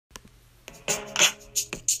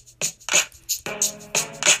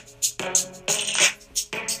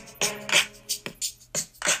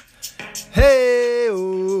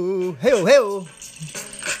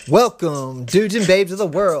Welcome, dudes and babes of the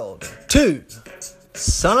world, to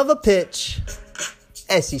Son of a Pitch,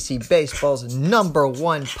 SEC Baseball's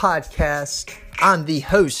 #1 podcast. I'm the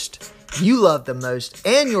host you love the most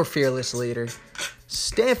and your fearless leader,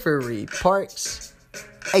 Stanford Reed Parks,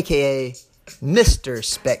 a.k.a. Mr.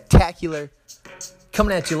 Spectacular,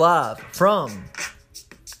 coming at you live from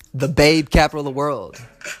the babe capital of the world,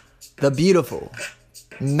 the beautiful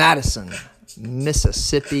Madison,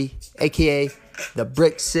 Mississippi, a.k.a. the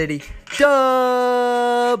Brick City,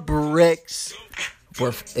 the Bricks.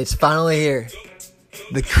 It's finally here.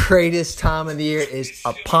 The greatest time of the year is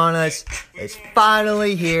upon us. It's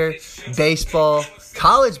finally here. Baseball,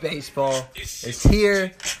 college baseball is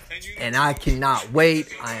here, and I cannot wait.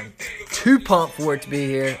 I am too pumped for it to be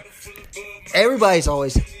here. Everybody's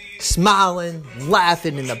always smiling,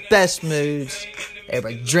 laughing, in the best moods.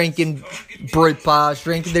 Everybody drinking bread pops,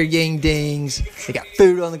 drinking their ying dings. They got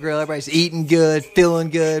food on the grill. Everybody's eating good, feeling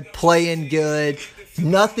good, playing good.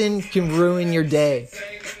 Nothing can ruin your day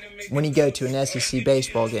when you go to an SEC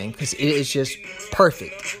baseball game because it is just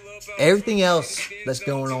perfect. Everything else that's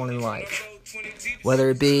going on in life,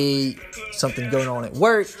 whether it be something going on at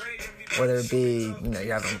work, whether it be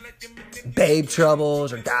you're having babe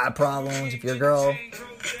troubles or guy problems if you're a girl.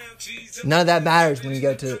 None of that matters when you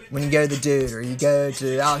go to the Dude or you go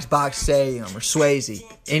to Alex Box Stadium or Swayze,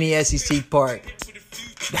 any SEC park.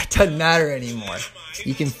 That doesn't matter anymore.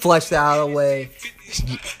 You can flush that out of the way.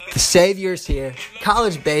 The Savior's here.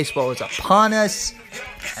 College baseball is upon us.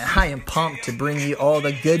 And I am pumped to bring you all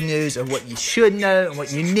the good news of what you should know and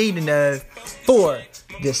what you need to know for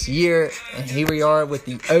this year. And here we are with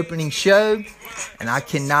the opening show. And I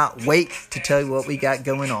cannot wait to tell you what we got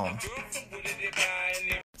going on.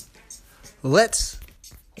 Let's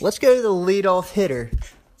go to the leadoff hitter,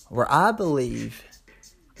 where I believe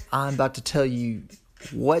I'm about to tell you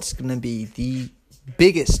what's going to be the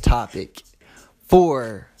biggest topic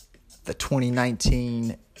for the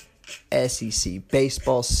 2019 SEC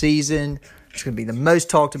baseball season. It's going to be the most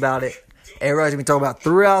talked about it. Everybody's going to be talking about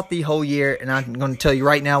throughout the whole year, and I'm going to tell you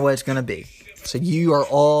right now what it's going to be. So y'all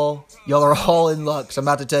are all in luck. So I'm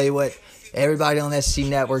about to tell you what everybody on the SEC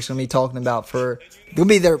Network is going to be talking about it'll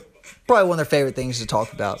be probably one of their favorite things to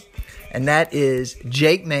talk about. And that is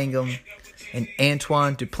Jake Mangum and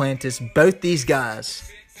Antoine Duplantis. Both these guys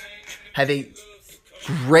have a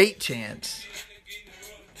great chance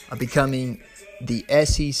of becoming the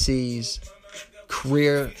SEC's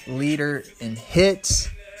career leader in hits.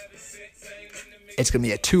 It's going to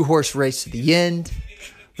be a two-horse race to the end.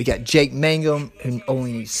 We got Jake Mangum, who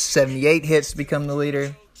only needs 78 hits to become the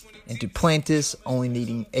leader, and Duplantis only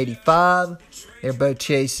needing 85. They're both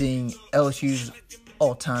chasing LSU's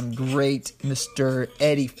all-time great, Mr.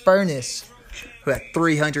 Eddie Furniss, who had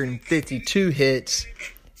 352 hits.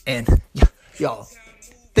 And y'all,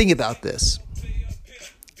 think about this.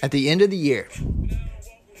 At the end of the year,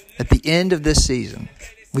 at the end of this season,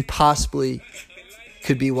 we possibly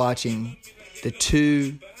could be watching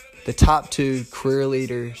the top two career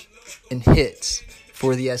leaders in hits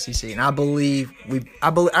for the SEC. And I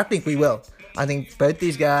think we will. I think both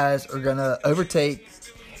these guys are going to overtake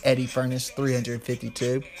Eddie Furniss,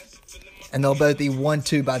 352. And they'll both be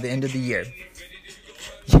 1-2 by the end of the year.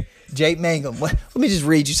 Jake Mangum. Let me just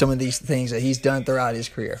read you some of these things that he's done throughout his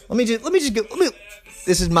career.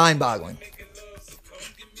 This is mind-boggling.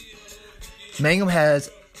 Mangum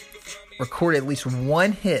has recorded at least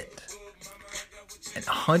one hit in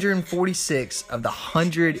 146 of the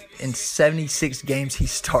 176 games he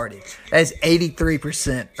started. That is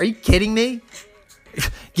 83%. Are you kidding me?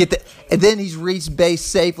 Get that. And then he's reached base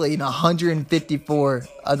safely in 154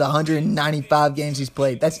 of the 195 games he's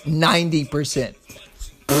played. That's 90%.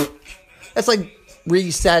 That's like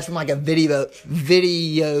reading stats from like a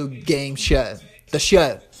video game show. The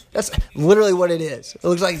show. That's literally what it is. It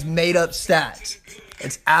looks like it's made up stats.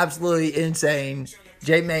 It's absolutely insane.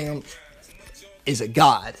 Jake Mangum is a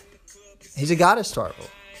god. He's a god of Starkville.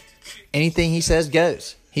 Anything he says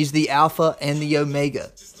goes. He's the alpha and the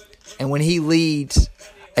omega. And when he leads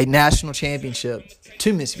a national championship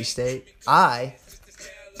to Mississippi State, I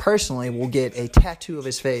personally will get a tattoo of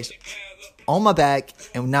his face on my back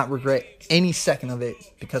and will not regret any second of it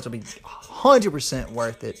because it'll be 100%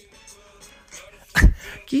 worth it. Can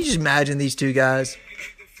you just imagine these two guys?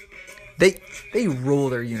 They rule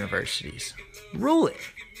their universities. Rule it.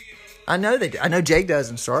 I know they do. I know Jake does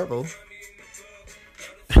in Starkville.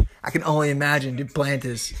 I can only imagine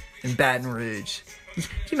Duplantis in Baton Rouge. Can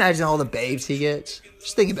you imagine all the babes he gets?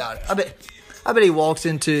 Just think about it. I bet he walks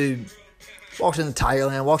into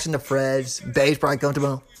Tigerland, walks into Fred's. Babes probably come to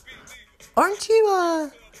him. Aren't you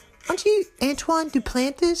Antoine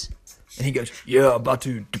Duplantis? And he goes, yeah, about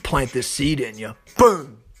to plant this seed in you.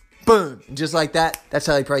 Boom. Boom. And just like that, that's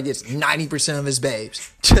how he probably gets 90% of his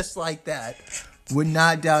babes. Just like that. Would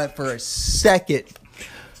not doubt it for a second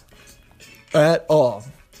at all.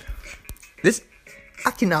 I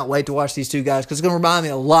cannot wait to watch these two guys because it's going to remind me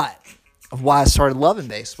a lot of why I started loving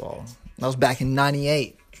baseball. That was back in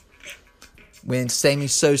 98 when Sammy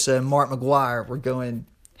Sosa and Mark McGwire were going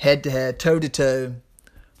head-to-head, toe-to-toe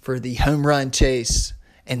for the home run chase.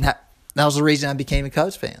 And that was the reason I became a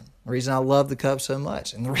Cubs fan, the reason I love the Cubs so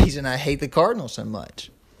much, and the reason I hate the Cardinals so much.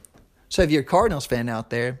 So if you're a Cardinals fan out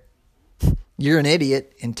there, you're an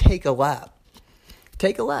idiot and take a lap.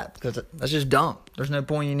 Take a lap because that's just dumb. There's no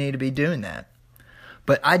point you need to be doing that.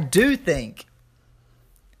 But I do think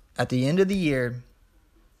at the end of the year,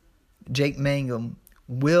 Jake Mangum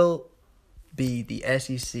will be the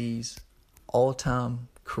SEC's all-time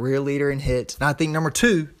career leader in hits. And I think number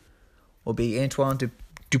 2 will be Antoine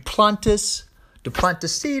Duplantis. I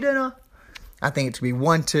think it's going to be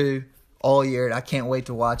 1-2 all year. And I can't wait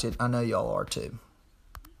to watch it. I know y'all are too.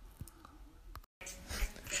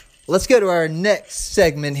 Let's go to our next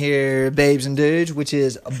segment here, babes and dudes, which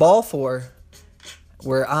is Ball 4,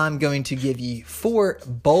 where I'm going to give you 4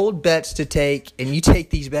 bold bets to take, and you take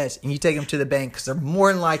these bets and you take them to the bank because they're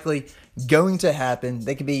more than likely going to happen.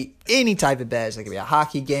 They could be any type of bets. They could be a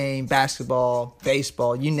hockey game, basketball,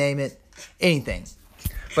 baseball, you name it, anything.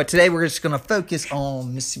 But today we're just going to focus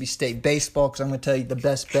on Mississippi State baseball because I'm going to tell you the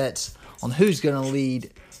best bets on who's going to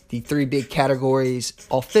lead the 3 big categories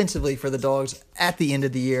offensively for the Dogs at the end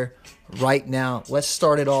of the year. Right now, let's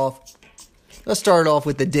start it off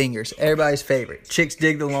with the dingers. Everybody's favorite. Chicks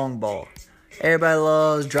dig the long ball. Everybody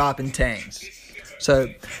loves dropping tangs. So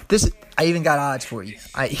I even got odds for you.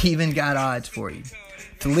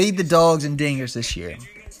 To lead the Dogs in dingers this year,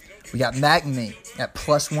 we got McNamee at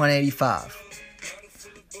plus 185.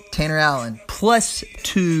 Tanner Allen plus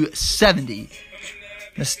 270.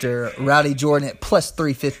 Mr. Rowdy Jordan at plus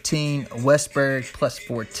 315. Westberg plus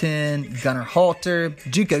 410. Gunnar Halter,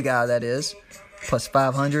 JUCO guy that is, plus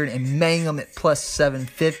 500. And Mangum at plus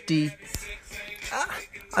 750.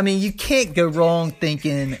 I mean, you can't go wrong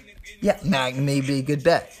thinking, McNamee may be a good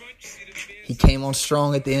bet. He came on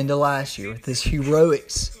strong at the end of last year with his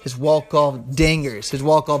heroics, his walk-off dingers, his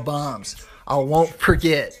walk-off bombs. I won't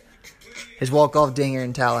forget his walk-off dinger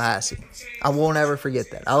in Tallahassee. I won't ever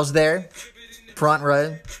forget that. I was there, front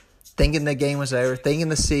row, thinking the game was over, thinking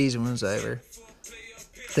the season was over,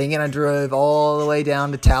 thinking I drove all the way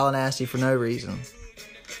down to Tallahassee for no reason.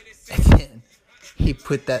 And then he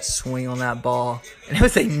put that swing on that ball, and it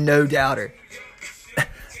was a no-doubter.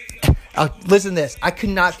 Listen to this. I could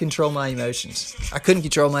not control my emotions.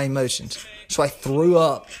 So I threw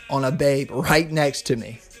up on a babe right next to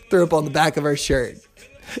me. Threw up on the back of her shirt.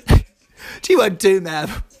 She wasn't too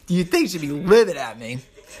mad. You'd think she'd be livid at me.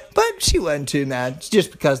 But she wasn't too mad. It's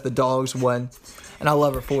just because the Dogs won. And I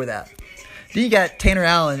love her for that. Then you got Tanner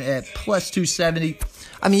Allen at plus 270.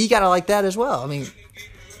 I mean, you got to like that as well. I mean,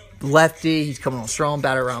 lefty. He's coming on strong.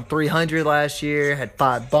 Batted around 300 last year. Had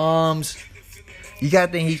 5 bombs. You got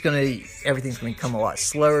to think everything's going to come a lot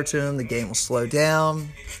slower to him. The game will slow down.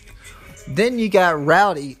 Then you got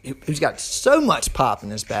Rowdy, who's got so much pop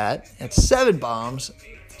in his bat. At 7 bombs.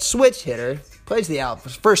 Switch hitter. Plays the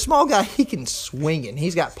outfield. For a small guy, he can swing it. And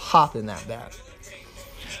he's got pop in that bat.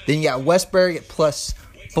 Then you got Westberg at plus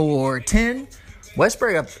 410.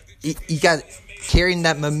 Westberg, he got carrying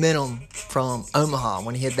that momentum from Omaha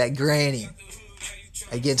when he hit that granny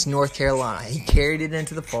against North Carolina. He carried it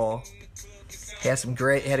into the fall. He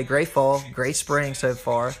had a great fall, great spring so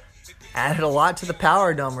far. Added a lot to the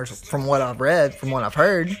power numbers from what I've read, from what I've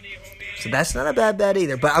heard. So that's not a bad bet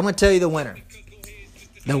either. But I'm going to tell you the winner.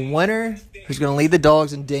 The winner who's going to lead the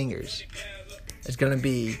Dogs in dingers is going to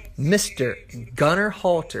be Mr. Gunnar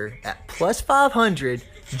Halter at plus 500.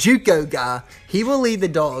 JUCO guy. He will lead the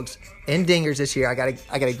Dogs in dingers this year. I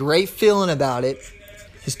got a great feeling about it.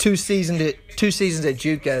 His two seasons at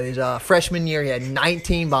JUCO. His freshman year, he had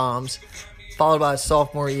 19 bombs. Followed by his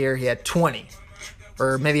sophomore year, he had 20.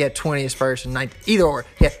 Or maybe he had 20 his first and 19. Either or.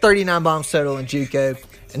 He had 39 bombs total in JUCO.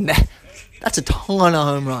 And that's a ton of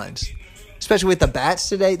home runs. Especially with the bats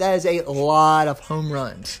today, that is a lot of home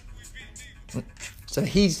runs. So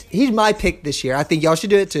he's my pick this year. I think y'all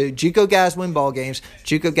should do it too. JUCO guys win ball games.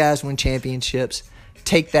 JUCO guys win championships.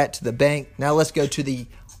 Take that to the bank. Now let's go to the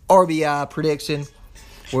RBI prediction,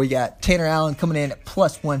 where we got Tanner Allen coming in at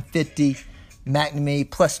plus 150. McNamee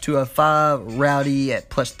plus 205, Rowdy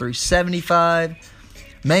at plus 375,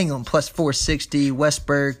 Mangum plus 460,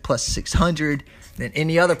 Westberg plus 600, then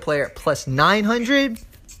any other player at plus 900.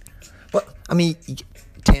 Well, I mean,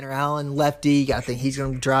 Tanner Allen, lefty. I think he's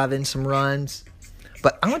going to drive in some runs.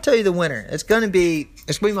 But I'm going to tell you the winner. It's going to be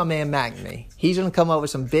my man McNamee. He's going to come up with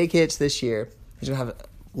some big hits this year. He's going to have a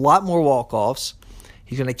lot more walk-offs.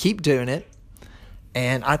 He's going to keep doing it.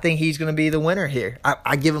 And I think he's going to be the winner here.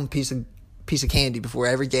 I give him a piece of candy before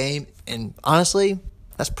every game. And honestly,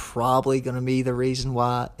 that's probably going to be the reason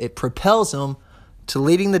why it propels him to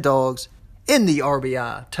leading the Dogs in the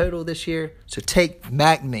RBI total this year. So take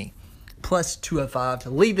McNamee plus 205 to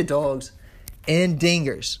lead the Dogs in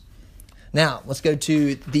dingers. Now, let's go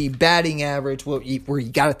to the batting average where you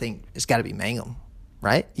got to think it's got to be Mangum,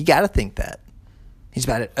 right? You got to think that. He's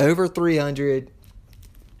batted over 300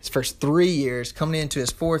 his first 3 years, coming into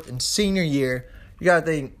his fourth and senior year. You got to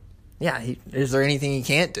think, is there anything he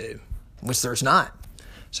can't do? Which there's not.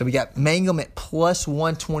 So we got Mangum at plus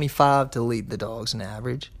 125 to lead the Dogs in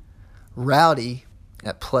average. Rowdy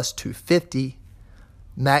at plus 250.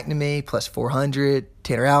 McNamee plus 400,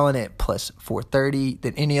 Tanner Allen at plus 430,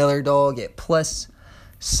 then any other dog at plus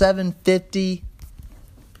 750.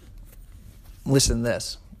 Listen to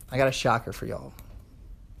this. I got a shocker for y'all.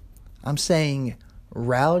 I'm saying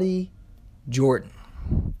Rowdy Jordan.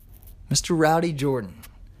 Mr. Rowdy Jordan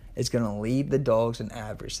is going to lead the Dogs in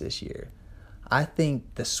average this year. I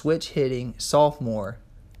think the switch hitting sophomore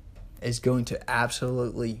is going to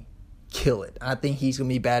absolutely kill it. I think he's going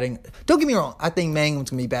to be batting. Don't get me wrong. I think Mangum's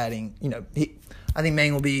going to be batting. I think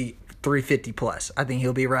Mangum will be 350 plus. I think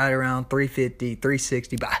he'll be right around 350,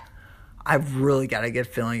 360. But I've really got a good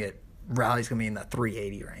feeling that Rowdy's going to be in the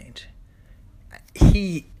 380 range.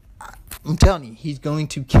 I'm telling you, he's going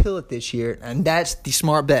to kill it this year, and that's the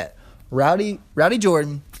smart bet. Rowdy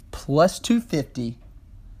Jordan plus 250.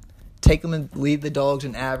 Take him and lead the Dogs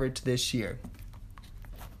in average this year.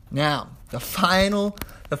 Now, the final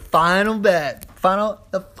bet,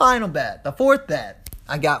 the fourth bet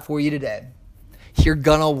I got for you today. You're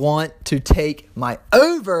going to want to take my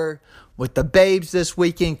over with the Babes this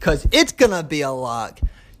weekend because it's going to be a lock.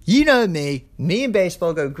 You know me and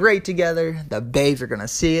baseball go great together. The Babes are going to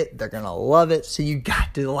see it. They're going to love it. So you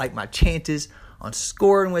got to like my chances on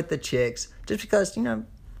scoring with the Chicks just because,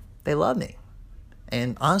 they love me.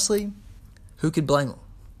 And honestly, who could blame them?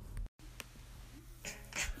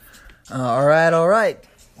 All right.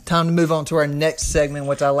 Time to move on to our next segment,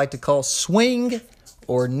 which I like to call Swing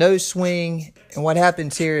or No Swing. And what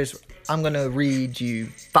happens here is I'm going to read you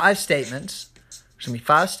 5 statements. There's going to be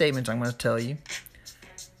 5 statements I'm going to tell you.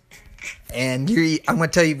 And I'm going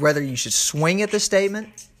to tell you whether you should swing at the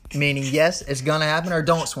statement, meaning yes, it's going to happen, or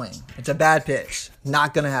don't swing. It's a bad pitch.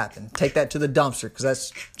 Not going to happen. Take that to the dumpster because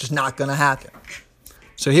that's just not going to happen.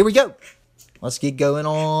 So here we go. Let's get going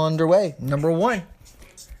on underway. Number 1.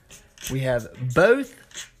 We have both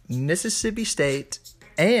Mississippi State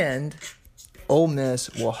and Ole Miss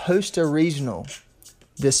will host a regional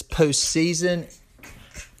this postseason.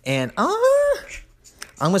 And I'm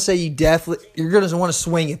going to say you're going to want to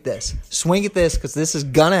swing at this. Swing at this because this is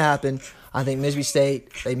going to happen. I think Mississippi State,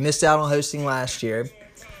 they missed out on hosting last year.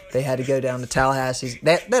 They had to go down to Tallahassee.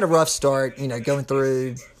 They had a rough start, going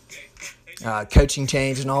through coaching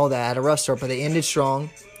change and all that. A rough start, but they ended strong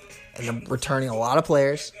and they're returning a lot of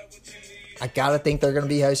players. I got to think they're going to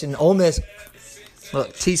be hosting. Ole Miss,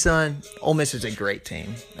 look, T-Sun, Ole Miss is a great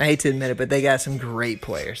team. I hate to admit it, but they got some great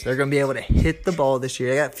players. They're going to be able to hit the ball this year.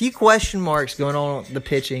 They got a few question marks going on the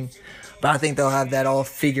pitching, but I think they'll have that all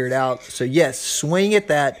figured out. So, yes, swing at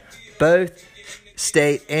that. Both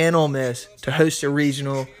State and Ole Miss to host a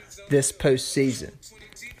regional this postseason.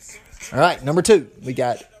 All right, number 2, we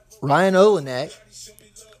got Ryan Olenek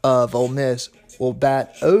of Ole Miss will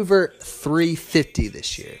bat over 350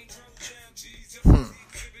 this year.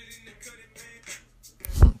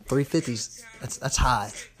 350s, that's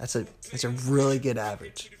high. That's a really good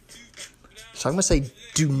average. So I'm going to say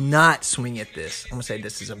do not swing at this. I'm going to say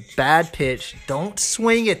this is a bad pitch. Don't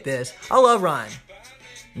swing at this. I love Ryan.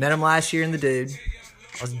 Met him last year in the Dude.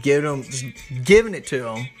 I was giving it to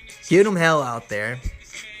him. Giving him hell out there.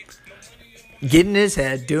 Getting in his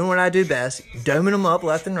head, doing what I do best. Doming him up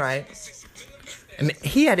left and right. I mean,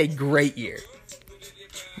 he had a great year.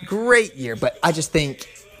 Great year, but I just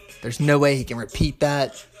think there's no way he can repeat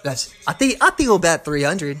that. I think he'll bat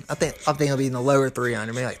 300. I think he'll be in the lower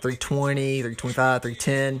 300, maybe like 320, 325,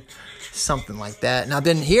 310, something like that. And I've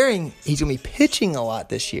been hearing he's going to be pitching a lot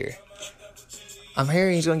this year. I'm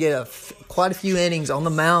hearing he's going to get quite a few innings on the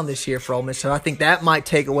mound this year for Ole Miss, so I think that might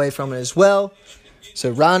take away from it as well. So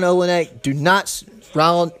Ryan Olenek,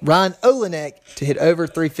 Ryan Olenek to hit over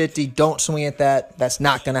 350. Don't swing at that. That's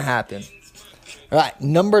not going to happen. All right,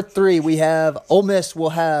 number 3, we have Ole Miss will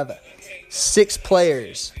have 6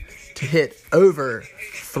 players to hit over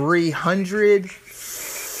 300.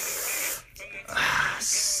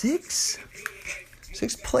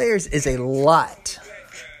 Six players is a lot.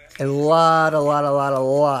 A lot.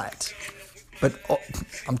 But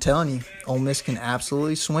I'm telling you, Ole Miss can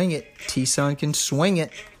absolutely swing it. T-Sun can swing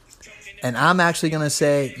it. And I'm actually going to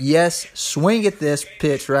say, yes, swing at this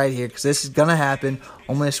pitch right here, because this is going to happen.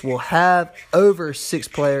 Ole Miss will have over 6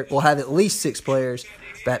 players. We'll have at least 6 players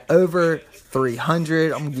bat over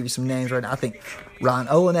 300. I'm going to give you some names right now. I think Ryan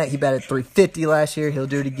Olenek, he batted 350 last year. He'll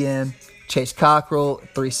do it again. Chase Cockrell,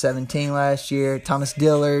 317 last year. Thomas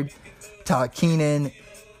Dillard, Todd Keenan,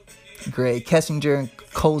 Greg Kessinger, and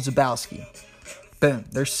Cole Zabowski. Boom.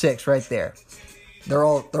 There's 6 right there. They're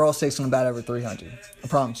all 6 on about over 300. I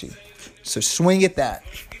promise you. So swing at that.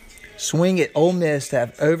 Swing at Ole Miss to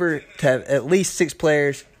have at least 6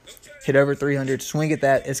 players hit over 300. Swing at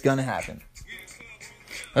that. It's going to happen.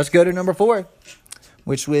 Let's go to number 4,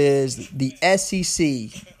 which was the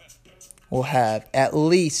SEC will have at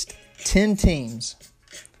least 10 teams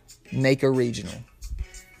make a regional.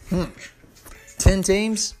 10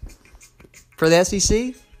 teams for the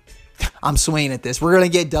SEC? I'm swinging at this. We're going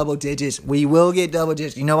to get double digits. We will get double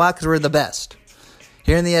digits. You know why? Because we're the best.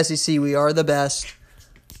 Here in the SEC, we are the best.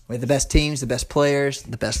 We have the best teams, the best players,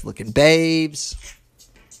 the best looking babes,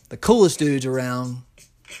 the coolest dudes around.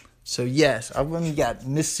 So, yes, you got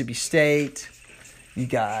Mississippi State, you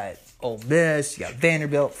got Ole Miss, you got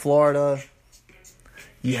Vanderbilt, Florida,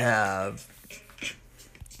 you have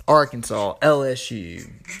Arkansas, LSU,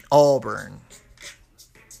 Auburn,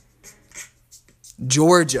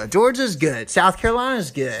 Georgia. Georgia's good. South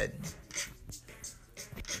Carolina's good.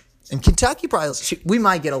 And Kentucky we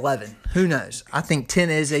might get 11. Who knows? I think 10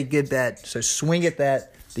 is a good bet. So swing at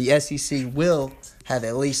that. The SEC will have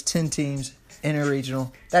at least 10 teams in a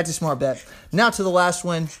regional. That's a smart bet. Now to the last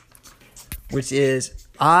one, which is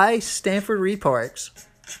Stanford Reed Parks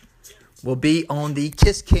will be on the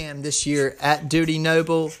Kiss Cam this year at Dudy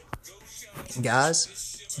Noble. And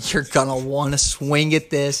guys, you're going to want to swing at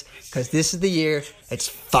this because this is the year. It's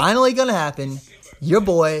finally going to happen. Your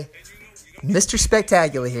boy, Mr.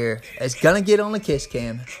 Spectacular here, is going to get on the Kiss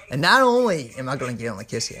Cam. And not only am I going to get on the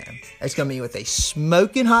Kiss Cam, it's going to be with a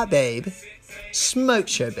smoking hot babe, smoke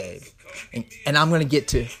show babe. And I'm going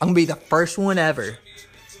to be the first one ever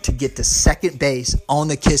to get to second base on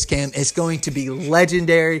the Kiss Cam. It's going to be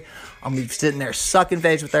legendary. I'm going to be sitting there sucking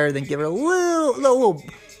face with her, then give her a little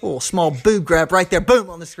small boob grab right there. Boom,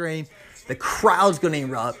 on the screen. The crowd's going to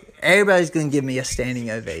erupt. Everybody's going to give me a standing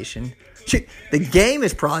ovation. The game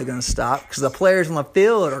is probably going to stop because the players on the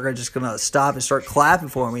field are just going to stop and start clapping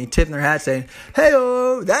for me, tipping their hats, saying,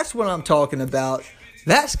 "Hey-oh, that's what I'm talking about.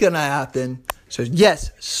 That's going to happen." So,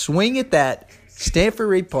 yes, swing at that. Stanford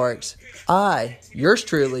Reed Parks. Yours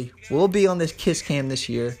truly, will be on this Kiss Cam this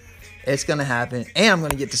year. It's going to happen, and I'm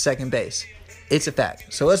going to get to second base. It's a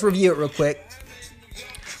fact. So, let's review it real quick.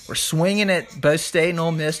 We're swinging at both State and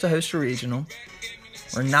Ole Miss to host a regional.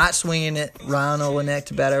 We're not swinging at Ryan Olenek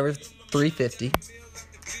to bat over 350.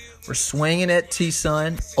 We're swinging at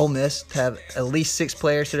T-Sun, Ole Miss, to have at least 6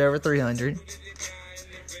 players hit over 300.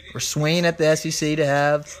 We're swinging at the SEC to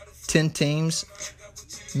have 10 teams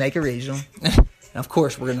make a regional. And, of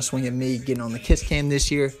course, we're going to swing at me getting on the Kiss Cam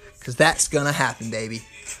this year because that's going to happen, baby.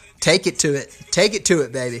 Take it to it. Take it to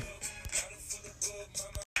it, baby.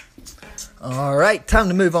 All right, time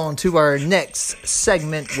to move on to our next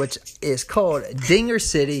segment, which is called Dinger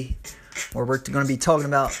City, where we're going to be talking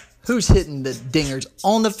about who's hitting the dingers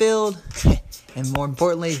on the field, and more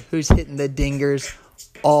importantly, who's hitting the dingers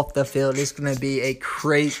off the field. It's going to be it's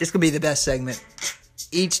going to be the best segment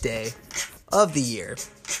each day of the year,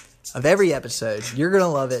 of every episode. You're going to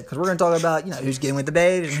love it because we're going to talk about, who's getting with the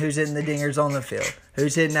babes and who's hitting the dingers on the field,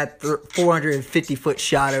 who's hitting that 450-foot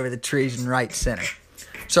shot over the trees in right center.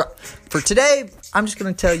 So, for today, I'm just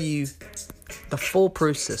going to tell you the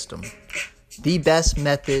foolproof system, the best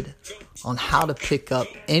method on how to pick up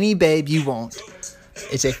any babe you want.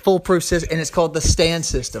 It's a foolproof system, and it's called the STAN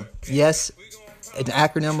system. Yes, it's an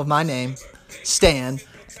acronym of my name, STAN,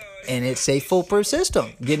 and it's a foolproof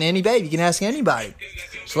system. Getting any babe, you can ask anybody.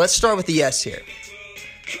 So, let's start with the S here.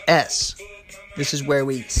 S. This is where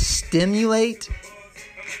we stimulate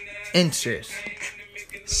interest.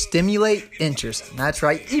 Stimulate interest. That's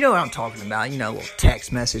right. You know what I'm talking about. A little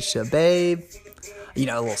text message to a babe. A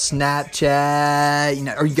little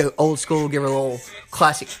Snapchat. Or you go old school, give her a little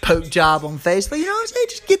classic poke job on Facebook. You know what I'm saying?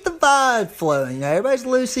 Just get the vibe flowing. Everybody's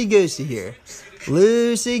loosey-goosey here.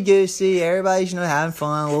 Loosey-goosey. Everybody's, having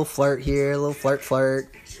fun. A little flirt here. A little flirt.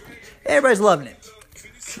 Everybody's loving it.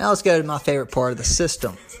 Now let's go to my favorite part of the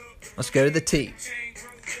system. Let's go to the T.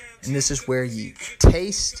 And this is where you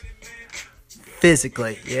taste,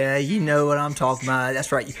 physically. Yeah, you know what I'm talking about.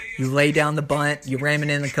 That's right. You lay down the bunt, you ram it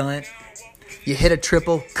in the cunt, you hit a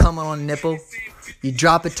triple, come on a nipple, you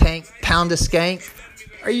drop a tank, pound a skank,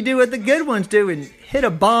 or you do what the good ones do and hit a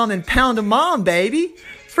bomb and pound a mom, baby.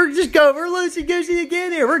 We're loosey-goosey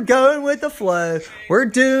again here. We're going with the flow. We're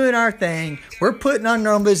doing our thing. We're putting our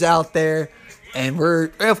numbers out there. And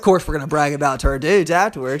of course, we're going to brag about it to our dudes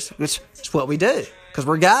afterwards, which is what we do, because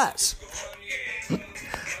we're guys.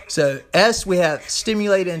 So, S, we have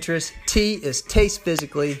stimulate interest. T is taste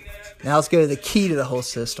physically. Now let's go to the key to the whole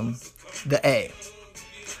system, the A.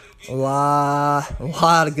 A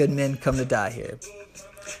lot of good men come to die here.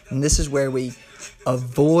 And this is where we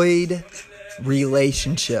avoid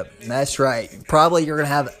relationship. That's right. Probably you're going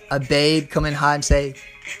to have a babe come in hot and say,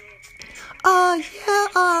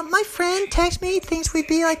 my friend texted me, thinks we'd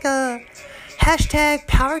be like a hashtag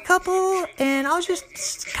power couple, and I was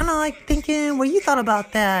just kind of like thinking, what do you thought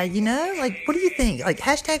about that, you know? Like, what do you think? Like,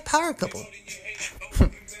 hashtag power couple.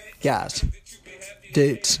 Guys,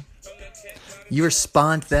 dudes, you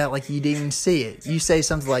respond to that like you didn't even see it. You say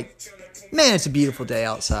something like, man, it's a beautiful day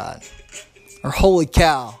outside. Or, holy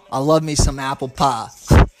cow, I love me some apple pie.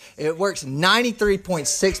 It works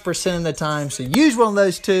 93.6% of the time. So use one of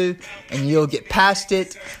those two and you'll get past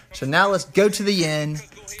it. So now let's go to the end.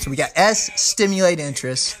 So we got S, stimulate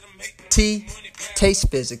interest. T,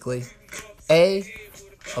 taste physically. A,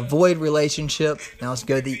 avoid relationship. Now let's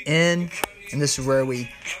go to the N. And this is where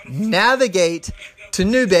we navigate to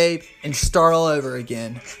new babe and start all over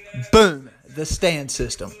again. Boom. The stand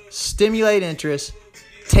system. Stimulate interest.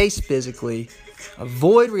 Taste physically.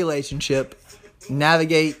 Avoid relationship.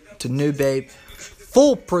 Navigate to new babe.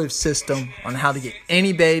 Foolproof system on how to get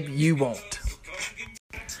any babe you want.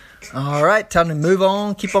 All right, time to move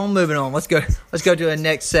on. Keep on moving on. Let's go to the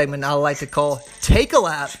next segment I like to call Take a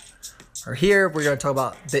Lap. Or here we're going to talk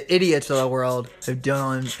about the idiots of the world who've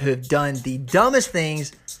done the dumbest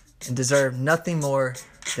things and deserve nothing more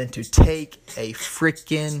than to take a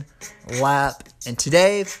freaking lap. And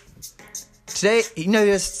today, you know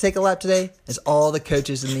who has to take a lap today? Is all the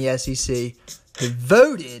coaches in the SEC who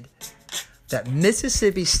voted that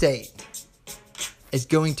Mississippi State is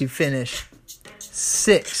going to finish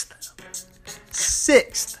sixth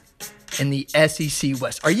in the SEC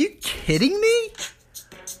West. Are you kidding me?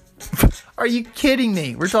 Are you kidding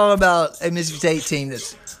me? We're talking about a Mississippi State team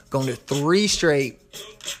that's going to 3 straight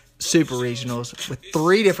super regionals with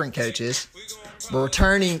 3 different coaches. We're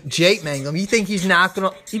returning Jake Mangum. You think he's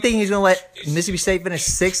gonna let Mississippi State finish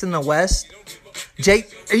 6th in the West?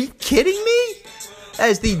 Jake, are you kidding me? That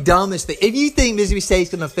is the dumbest thing. If you think Mississippi State's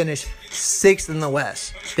going to finish 6th in the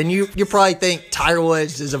West, then you probably think Tiger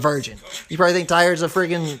Woods is a virgin. You probably think Tiger's a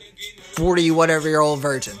freaking 40-whatever-year-old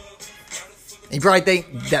virgin. And you probably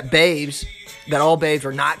think that all babes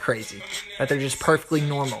are not crazy, that they're just perfectly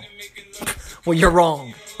normal. Well, you're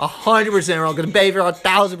wrong. 100% wrong. Because the babes are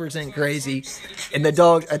 1,000% crazy. And the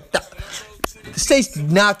dogs, the State's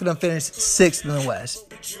not going to finish 6th in the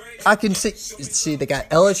West. I can see they got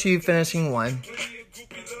LSU finishing 1,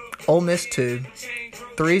 Ole Miss 2,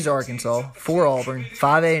 3 is Arkansas, 4 Auburn,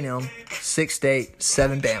 5 A&M, 6 State,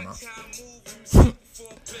 7 Bama.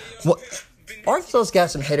 Well, Arkansas's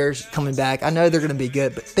got some hitters coming back. I know they're going to be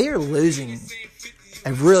good, but they are losing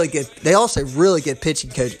they also have a really good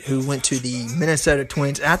pitching coach who went to the Minnesota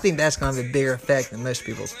Twins. And I think that's going to have a bigger effect than most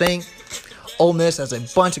people think. Ole Miss has a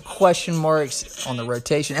bunch of question marks on the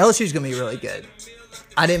rotation. LSU's going to be really good.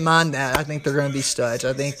 I didn't mind that. I think they're going to be studs.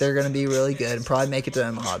 I think they're going to be really good and probably make it to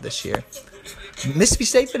Omaha this year. Mississippi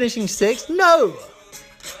State finishing 6th? No.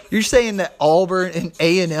 You're saying that Auburn and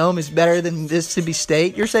A&M is better than Mississippi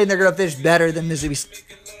State? You're saying they're going to finish better than Mississippi State?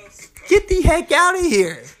 Get the heck out of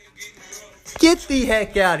here. Get the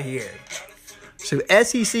heck out of here. So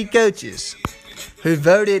SEC coaches who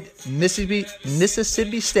voted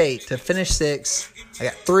Mississippi State to finish 6th, I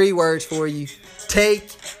got 3 words for you.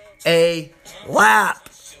 Take a lap.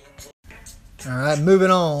 All right,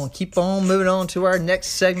 moving on. Keep on moving on to our next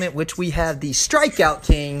segment, which we have the Strikeout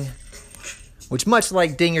King, which much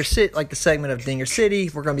like Dinger City, like the segment of Dinger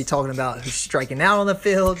City, we're going to be talking about who's striking out on the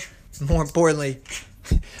field. More importantly,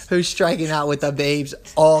 who's striking out with the babes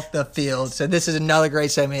off the field. So this is another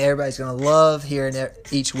great segment everybody's going to love hearing it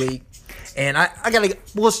each week. And I'll tell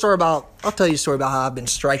you a story about how I've been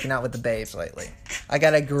striking out with the babes lately. I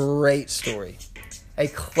got a great story. A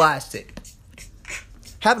classic.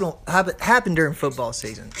 Happened during football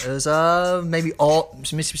season. It was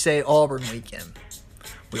Mississippi State Auburn weekend.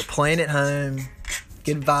 We were playing at home.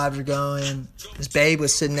 Good vibes were going. This babe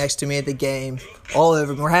was sitting next to me at the game. All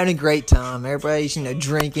over. We're having a great time. Everybody's,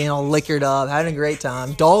 drinking, all liquored up, having a great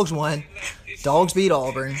time. Dogs won. Dogs beat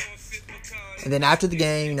Auburn. And then after the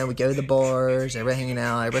game, we go to the bars, everybody hanging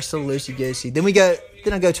out, everybody's still loosey-goosey.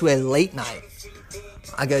 Then I go to a late night.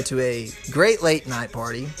 I go to a great late night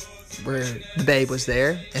party where the babe was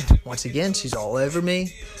there. And once again, she's all over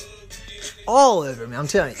me. All over me. I'm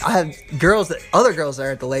telling you. I have other girls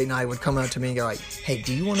there at the late night would come up to me and go like, hey,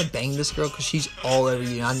 do you want to bang this girl? Because she's all over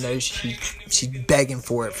you. And I know she's begging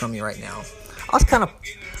for it from you right now. I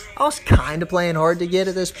was kind of playing hard to get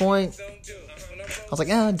at this point. I was like,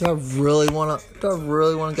 do I really want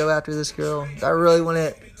to go after this girl? Do I really want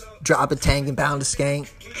to drop a tank and pound a skank?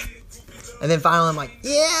 And then finally I'm like,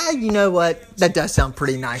 yeah, you know what? That does sound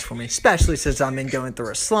pretty nice for me, especially since I've been going through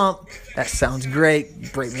a slump. That sounds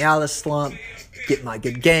great. Break me out of the slump. Get my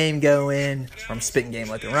good game going. I'm spitting game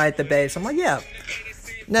left and right at the base. I'm like, yeah.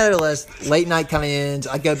 Nevertheless, late night kind of ends.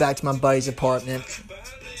 I go back to my buddy's apartment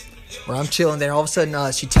where I'm chilling there. All of a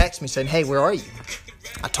sudden, she texts me saying, hey, where are you?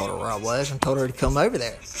 I told her where I was and told her to come over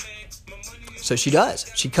there. So she does.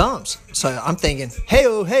 She comes. So I'm thinking,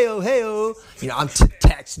 hey-oh, hey-oh, hey-oh. I'm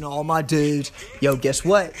texting all my dudes. Yo, guess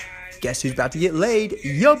what? Guess who's about to get laid?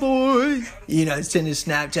 Yo, boy. Sending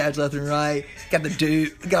Snapchats left and right.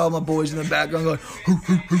 Got all my boys in the background going, hoo,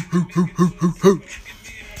 hoo, hoo, hoo, hoo, hoo,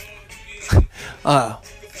 hoo.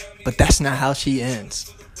 But that's not how she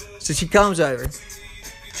ends. So she comes over.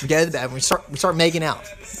 We go to the bathroom. We start making out.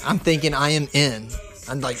 I'm thinking I am in.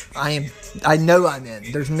 I know I'm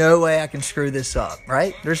in. There's no way I can screw this up,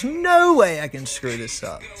 right? There's no way I can screw this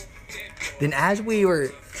up. Then as we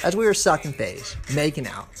were sucking face, making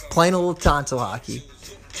out, playing a little tonsil hockey,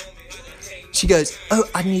 she goes, oh,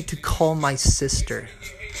 I need to call my sister.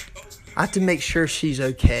 I have to make sure she's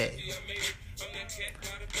okay.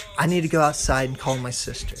 I need to go outside and call my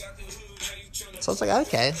sister. So I was like,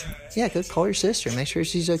 okay, yeah, go call your sister, make sure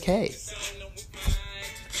she's okay.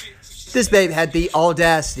 This babe had the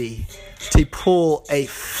audacity to pull a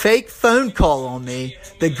fake phone call on me,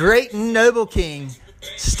 the great and noble king,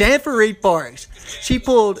 Stanford Reed Parks. She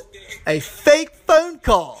pulled a fake phone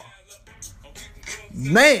call.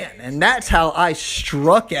 Man, and that's how I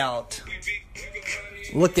struck out.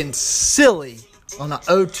 Looking silly on an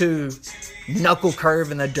 0-2 knuckle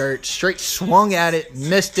curve in the dirt. Straight swung at it,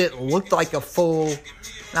 missed it, looked like a fool.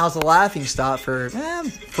 And I was a laughing stock for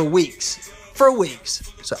weeks. For weeks.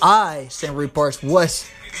 So Stanford Reed Parks, was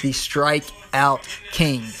the strikeout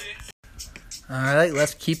king. All right,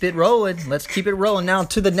 let's keep it rolling. Now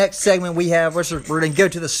to the next segment we have. We're going to go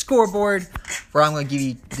to the scoreboard where I'm going to give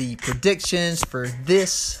you the predictions for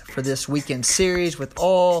this weekend series for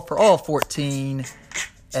all 14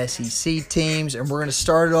 SEC teams. And we're going to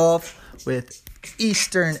start it off with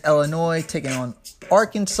Eastern Illinois taking on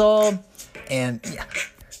Arkansas. And yeah,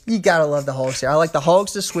 you got to love the Hogs here. I like the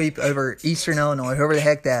Hogs to sweep over Eastern Illinois, whoever the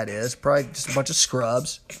heck that is. Probably just a bunch of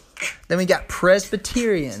scrubs. Then we got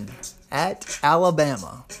Presbyterian at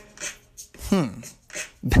Alabama.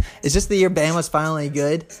 Is this the year Bama's finally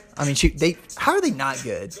good? I mean, how are they not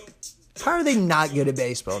good? How are they not good at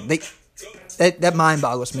baseball? That mind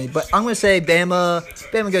boggles me. But I'm going to say Bama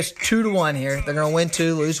goes 2-1 here. They're going to win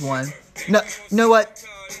 2, lose 1. No, you know what?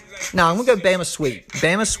 No, I'm going to go Bama sweep.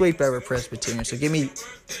 Bama sweep over Presbyterian. So give me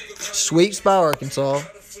sweeps by Arkansas,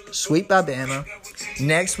 sweep by Bama.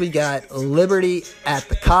 Next, we got Liberty at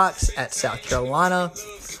the Cox at South Carolina.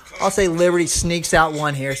 I'll say Liberty sneaks out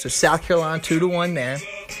 1 here. So South Carolina 2-1 there.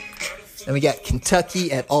 Then we got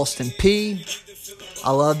Kentucky at Austin Peay.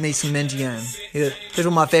 I love me some Minjione. He's one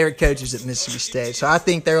of my favorite coaches at Mississippi State. So I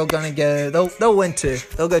think they're going to go. They'll win 2.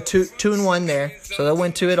 They'll go 2-1 there. So they'll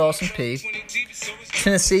win 2 at Austin Peay.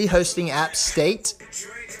 Tennessee hosting App State.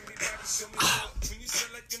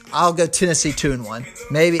 I'll go Tennessee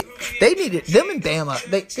 2-1. Maybe they need it. Them and Bama,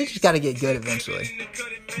 they just got to get good eventually.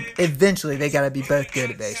 Eventually, they got to be both good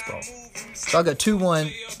at baseball. So I'll go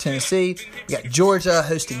 2-1 Tennessee. We got Georgia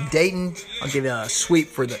hosting Dayton. I'll give it a sweep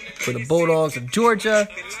for the Bulldogs of Georgia.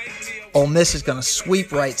 Ole Miss is going to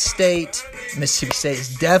sweep Wright State. Mississippi State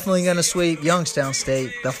is definitely going to sweep Youngstown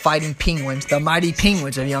State. The Fighting Penguins, the Mighty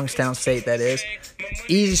Penguins of Youngstown State, that is.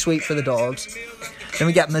 Easy sweep for the Dogs. Then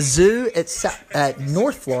we got Mizzou at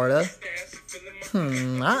North Florida.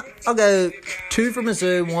 I'll go 2 for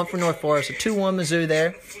Mizzou, 1 for North Florida. So 2-1 Mizzou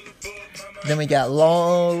there. Then we got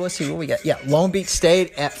Long Beach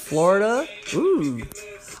State at Florida. Ooh.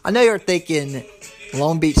 I know you're thinking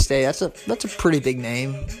Long Beach State, that's a pretty big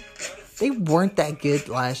name. They weren't that good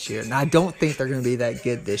last year, and I don't think they're going to be that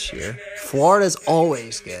good this year. Florida's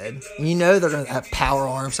always good. You know they're going to have power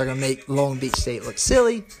arms. They're going to make Long Beach State look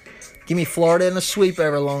silly. Give me Florida in a sweep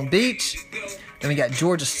over Long Beach. Then we got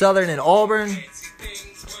Georgia Southern and Auburn.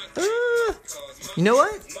 You know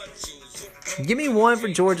what? Give me 1 for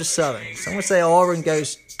Georgia Southern. So I'm going to say Auburn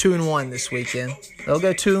goes 2-1 this weekend. They'll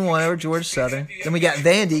go 2-1 over Georgia Southern. Then we got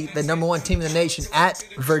Vandy, the number 1 team in the nation, at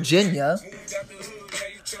Virginia.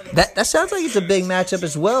 That sounds like it's a big matchup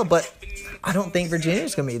as well, but I don't think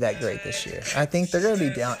Virginia's going to be that great this year. I think they're going to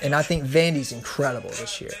be down, and I think Vandy's incredible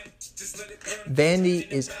this year. Vandy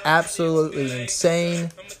is absolutely insane.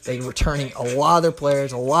 They're returning a lot of their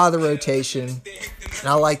players, a lot of the rotation, and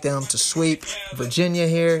I like them to sweep Virginia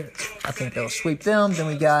here. I think they'll sweep them. Then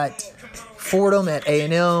we got Fordham at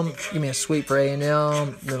A&M. Give me a sweep for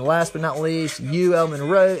A&M. Then last but not least, UL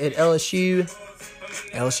Monroe at LSU.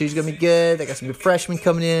 LSU's going to be good. They got some good freshmen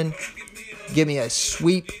coming in. Give me a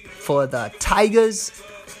sweep for the Tigers.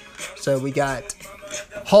 So we got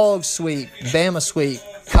Hogs sweep, Bama sweep.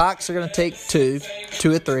 Cox are going to take 2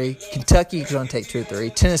 of 3. Kentucky's going to take 2 of 3.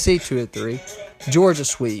 Tennessee 2 of 3. Georgia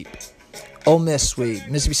sweep. Ole Miss sweep.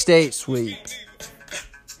 Mississippi State sweep.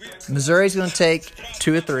 Missouri's going to take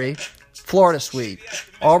 2 of 3. Florida sweep.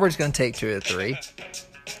 Auburn's going to take 2 of 3.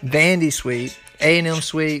 Vandy sweep. A&M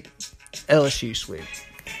sweep. LSU sweep.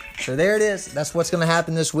 So there it is. That's what's going to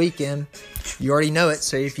happen this weekend. You already know it.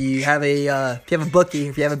 So if you have a bookie,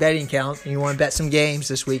 if you have a betting account, and you want to bet some games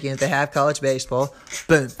this weekend, if they have college baseball,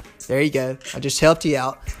 boom, there you go. I just helped you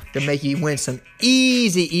out to make you win some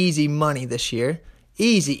easy money this year.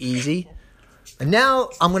 Easy. And now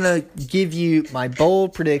I'm going to give you my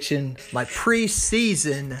bold prediction, my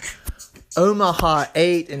preseason Omaha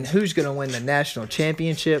 8, and who's going to win the national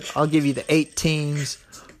championship. I'll give you the 8 teams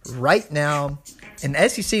right now. And the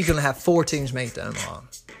SEC is going to have 4 teams make it to Omaha.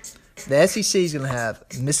 The SEC is going to have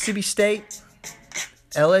Mississippi State,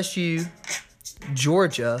 LSU,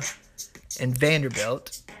 Georgia, and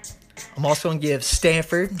Vanderbilt. I'm also going to give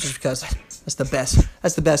Stanford, just because that's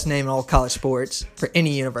the best name in all college sports for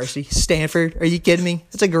any university. Stanford, are you kidding me?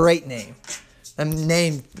 That's a great name. That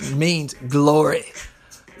name means glory,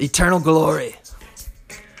 eternal glory.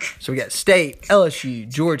 So we got State, LSU,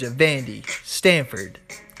 Georgia, Vandy, Stanford.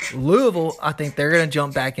 Louisville, I think they're going to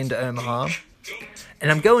jump back into Omaha. And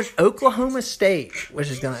I'm going Oklahoma State, which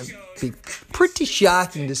is going to be pretty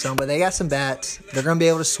shocking to some, but they got some bats. They're going to be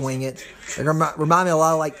able to swing it. They're going to remind me a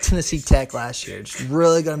lot of like Tennessee Tech last year. Just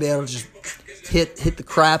really going to be able to just hit the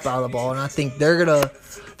crap out of the ball. And I think they're going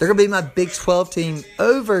to be my Big 12 team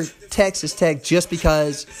over Texas Tech just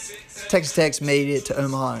because Texas Tech's made it to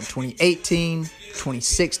Omaha in 2018,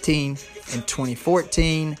 2016, and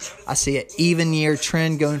 2014. I see an even year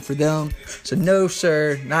trend going for them. So no,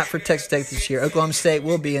 sir, not for Texas Tech this year. Oklahoma State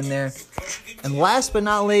will be in there. And last but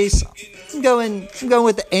not least, I'm going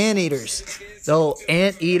with the Anteaters. The old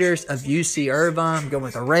Anteaters of UC Irvine. I'm going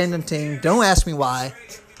with a random team. Don't ask me why.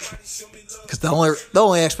 Because the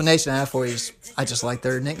only explanation I have for you is I just like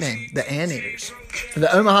their nickname, the Anteaters. For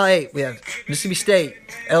the Omaha 8, we have Mississippi State,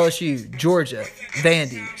 LSU, Georgia,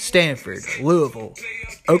 Vandy, Stanford, Louisville,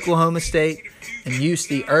 Oklahoma State, and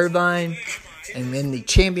UC Irvine. And in the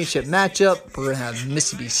championship matchup, we're going to have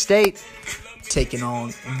Mississippi State taking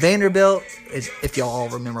on Vanderbilt. If y'all all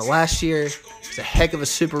remember last year, it was a heck of a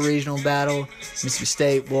super regional battle. Mississippi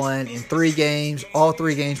State won in 3 games. All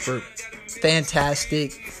 3 games were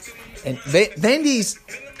fantastic. And Vandy's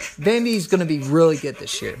going to be really good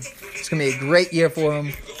this year. It's going to be a great year for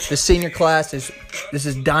them. The senior class this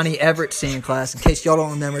is Donnie Everett's senior class. In case y'all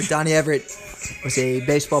don't remember, Donnie Everett was a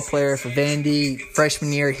baseball player for Vandy.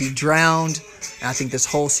 Freshman year, he drowned. And I think this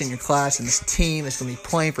whole senior class and this team is going to be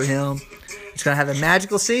playing for him. It's going to have a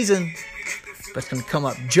magical season, but it's going to come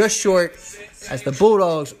up just short as the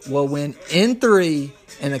Bulldogs will win in 3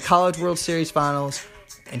 in the College World Series Finals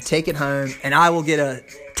and take it home. And I will get a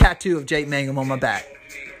tattoo of Jake Mangum on my back.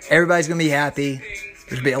 Everybody's going to be happy.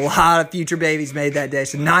 There's going to be a lot of future babies made that day.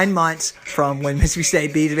 So 9 months from when Mississippi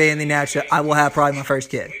State beats Vandy National, I will have probably my first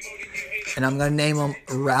kid. And I'm going to name him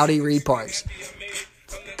Rowdy Reed Parks.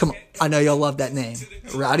 Come on. I know y'all love that name.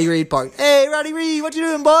 Rowdy Reed Parks. Hey, Rowdy Reed, what you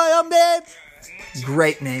doing, boy? I'm dead.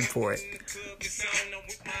 Great name for it.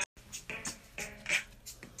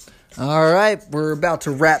 All right, we're about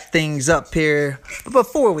to wrap things up here. But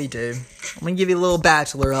before we do, I'm going to give you a little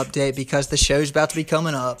Bachelor update because the show's about to be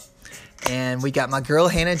coming up. And we got my girl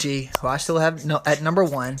Hannah G, who I still have at number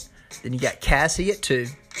 1. Then you got Cassie at 2.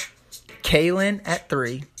 Kaylin at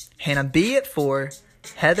 3. Hannah B at 4.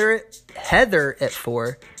 Heather at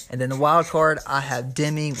 4. And then the wild card, I have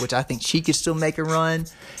Demi, which I think she could still make a run.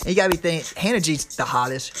 And you got to be thinking, Hannah G's the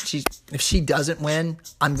hottest. If she doesn't win,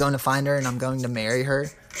 I'm going to find her and I'm going to marry her.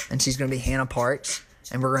 And she's going to be Hannah Parks.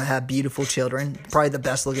 And we're going to have beautiful children. Probably the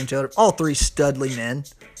best looking children. All 3 studly men.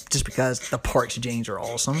 Just because the Parks genes are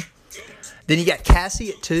awesome. Then you got Cassie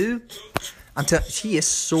at 2. She is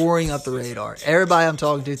soaring up the radar. Everybody I'm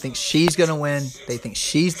talking to thinks she's going to win. They think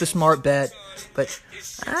she's the smart bet. But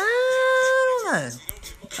I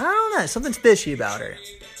don't know. Something's fishy about her.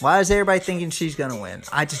 Why is everybody thinking she's going to win?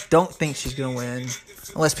 I just don't think she's going to win.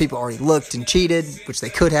 Unless people already looked and cheated, which they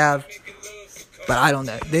could have. But I don't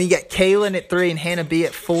know. Then you got Kaylin at 3 and Hannah B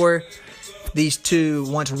at 4. These two,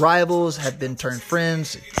 once rivals, have been turned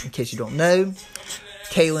friends, in case you don't know.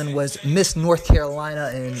 Kaylin was Miss North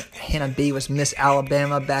Carolina and Hannah B was Miss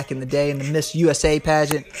Alabama back in the day in the Miss USA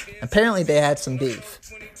pageant. Apparently they had some beef.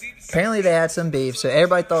 So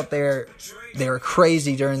everybody thought they were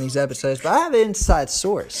crazy during these episodes. But I have an inside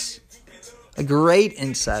source. A great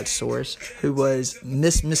inside source who was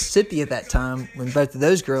Miss Mississippi at that time when both of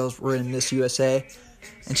those girls were in Miss USA.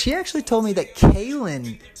 And she actually told me that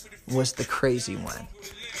Kaylin was the crazy one.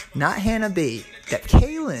 Not Hannah B. That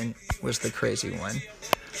Kaylin was the crazy one.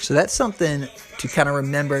 So that's something to kind of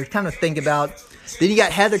remember, kind of think about. Then you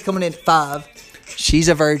got Heather coming in at 5. She's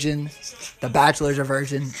a virgin. The Bachelor's a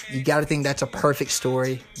virgin. You got to think that's a perfect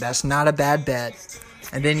story. That's not a bad bet.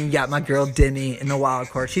 And then you got my girl Demi in the wild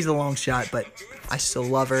card. She's a long shot, but I still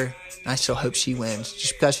love her. I still hope she wins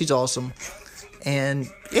just because she's awesome. And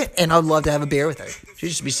I'd love to have a beer with her. She'd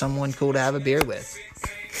just be someone cool to have a beer with.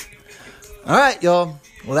 All right, y'all.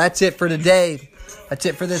 Well, that's it for today. That's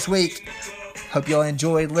it for this week. Hope y'all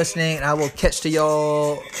enjoyed listening, and I will catch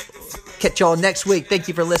y'all next week. Thank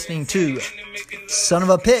you for listening to Son of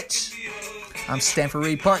a Pitch. I'm Stanford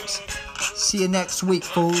Reed Parks. See you next week,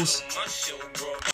 fools.